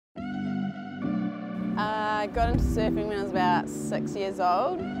I got into surfing when I was about 6 years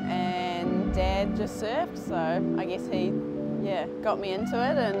old, and Dad just surfed, so I guess he got me into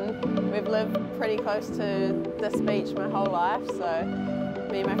it, and we've lived pretty close to this beach my whole life, so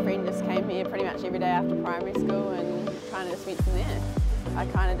me and my friend just came here pretty much every day after primary school and kind of just went from there. I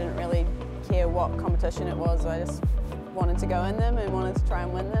kind of didn't really care what competition it was, I just wanted to go in them and wanted to try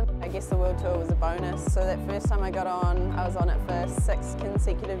and win them. I guess the World Tour was a bonus, so that first time I got on, I was on it for 6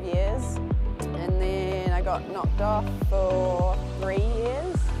 consecutive years, and then I got knocked off for 3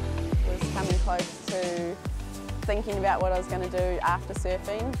 years. I was coming close to thinking about what I was going to do after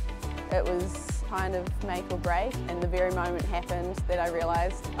surfing. It was kind of make or break, and the very moment happened that I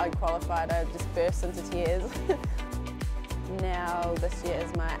realised I'd qualified, I just burst into tears. Now this year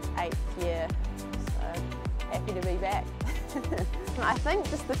is my 8th year, so happy to be back. I think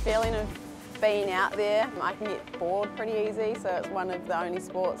just the feeling of being out there, I can get bored pretty easy, so it's one of the only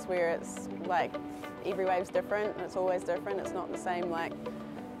sports where it's like every wave's different, and it's always different. It's not the same like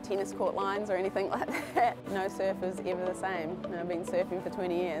tennis court lines or anything like that. No surf is ever the same. I've been surfing for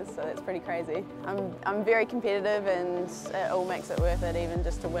 20 years, so that's pretty crazy. I'm very competitive, and it all makes it worth it, even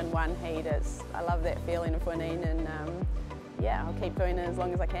just to win one heat. I love that feeling of winning, and yeah, I'll keep doing it as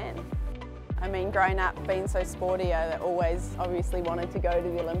long as I can. I mean, growing up being so sporty, I always obviously wanted to go to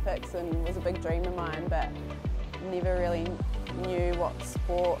the Olympics and was a big dream of mine, but never really knew what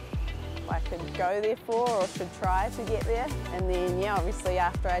sport I could go there for or should try to get there. And then, yeah, obviously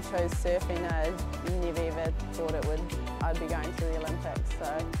after I chose surfing, I never ever thought I'd be going to the Olympics.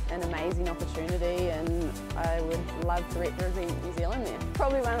 So an amazing opportunity, and I would love to represent New Zealand there.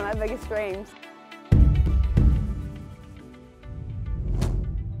 Probably one of my biggest dreams.